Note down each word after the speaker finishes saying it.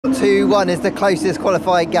2-1 is the closest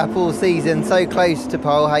qualifying gap all season, so close to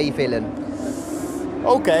pole. How are you feeling?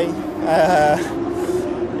 Okay.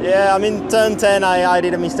 Yeah, I mean, turn 10, I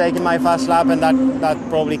did a mistake in my fast lap, and that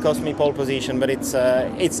probably cost me pole position. But it's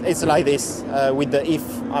like this with the if.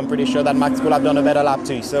 I'm pretty sure that Max could have done a better lap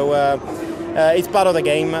too. So it's part of the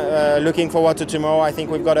game. Looking forward to tomorrow. I think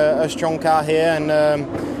we've got a strong car here, and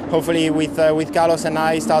hopefully with Carlos and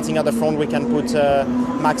I starting at the front, we can put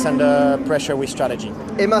Max under pressure with strategy.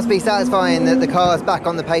 It must be satisfying that the car's back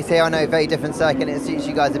on the pace here. I know, very different circuit, it suits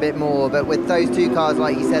you guys a bit more, but with those two cars,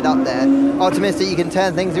 like you said, up there, optimistic you can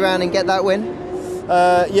turn things around and get that win?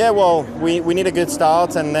 Yeah, well, we need a good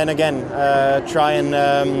start, and then again try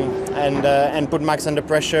and put Max under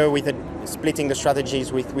pressure with splitting the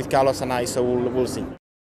strategies with Carlos and I. So we'll see.